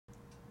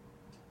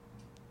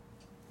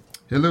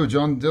Hello,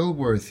 John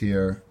Dilworth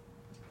here.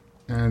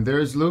 And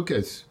there's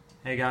Lucas.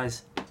 Hey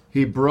guys.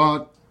 He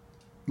brought,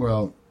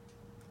 well,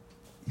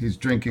 he's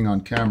drinking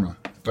on camera,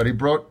 but he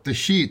brought the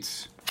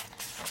sheets.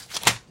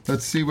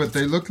 Let's see what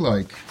they look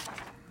like.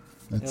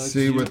 Let's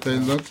see what they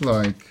look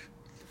like.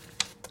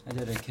 I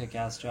did a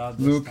kick-ass job.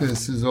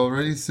 Lucas is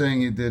already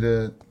saying he did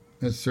a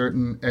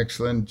certain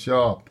excellent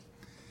job.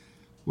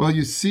 Well,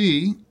 you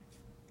see,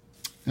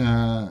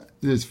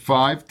 there's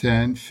 5,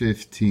 10,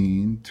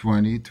 15,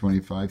 20,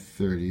 25,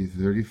 30,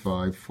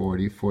 35,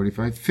 40,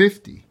 45,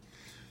 50,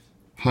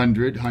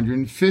 100,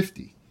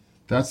 150.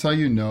 That's how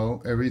you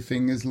know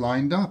everything is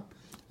lined up.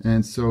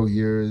 And so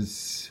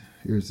here's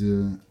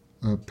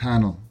a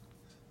panel.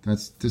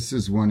 This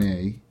is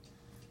 1A.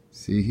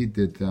 See, he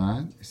did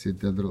that. He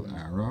said that little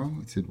arrow.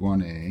 It said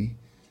 1A.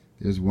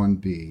 There's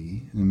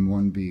 1B, and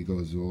 1B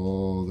goes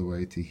all the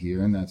way to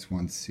here, and that's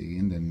 1C,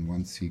 and then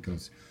 1C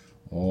goes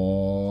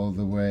all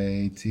the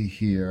way to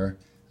here,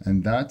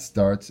 and that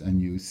starts a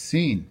new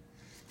scene,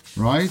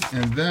 right?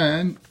 And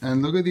then,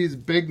 and look at these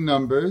big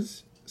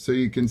numbers, so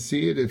you can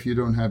see it if you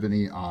don't have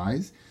any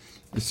eyes.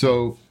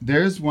 So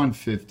there's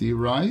 150,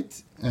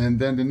 right? And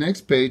then the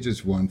next page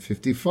is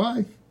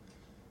 155,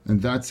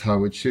 and that's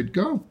how it should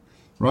go,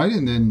 right?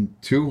 And then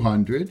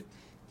 200,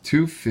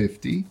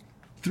 250,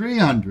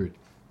 300.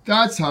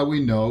 That's how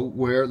we know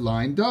we're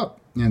lined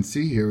up. And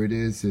see, here it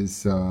is.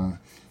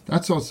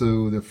 That's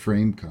also the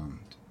frame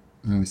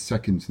count,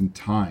 seconds in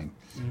time.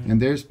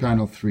 And there's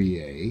panel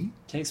 3A.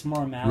 Takes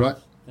more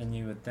math than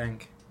you would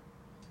think.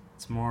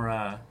 It's more,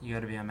 you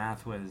gotta be a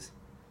math whiz.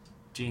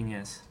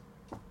 Genius.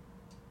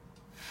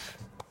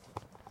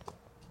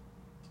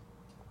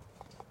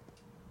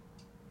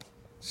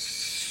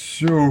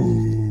 So,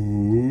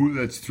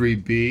 that's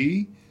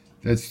 3B.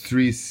 That's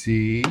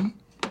 3C.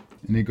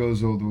 And it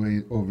goes all the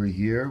way over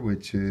here,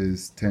 which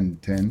is 10,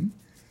 10.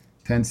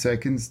 10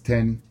 seconds,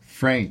 10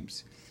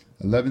 frames.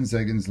 11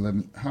 seconds,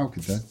 11. How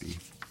could that be?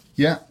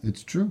 Yeah,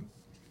 it's true.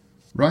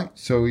 Right?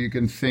 So you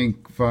can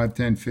think 5,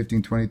 10,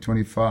 15, 20,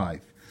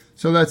 25.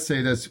 So let's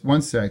say that's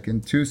 1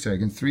 second, 2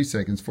 seconds, 3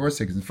 seconds, 4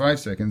 seconds, 5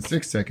 seconds,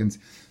 6 seconds.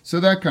 So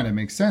that kind of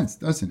makes sense,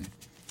 doesn't it?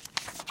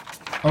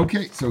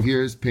 Okay, so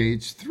here's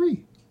page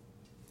 3.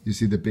 You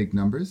see the big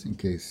numbers in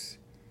case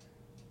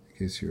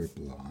you're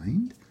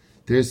blind.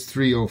 There's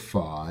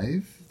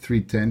 305,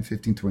 310,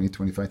 15, 20,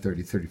 25,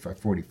 30, 35,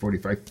 40,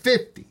 45,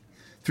 50,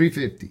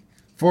 350,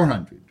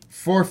 400,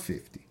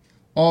 450.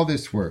 All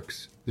this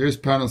works. There's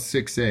panel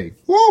 6A.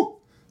 Woo!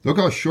 Look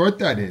how short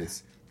that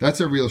is.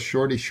 That's a real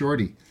shorty.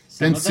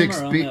 Some of them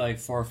are only like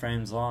 4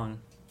 frames long.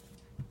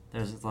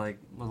 There's like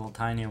little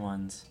tiny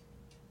ones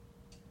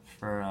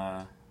for,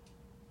 I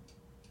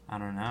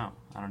don't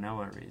know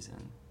what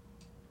reason.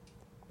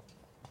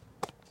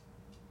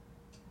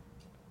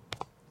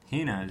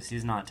 He knows.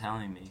 He's not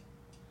telling me.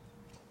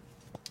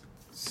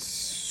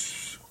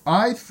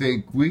 I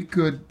think we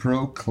could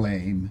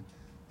proclaim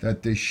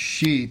that the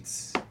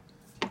sheets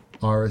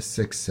are a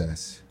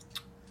success.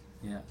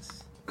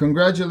 Yes.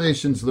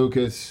 Congratulations,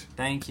 Lucas.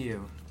 Thank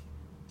you.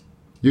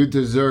 You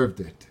deserved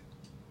it.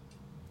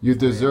 You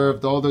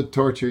deserved all the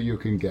torture you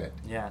can get.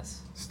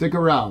 Yes. Stick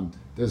around.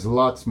 There's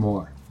lots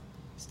more.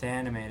 Stay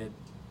animated.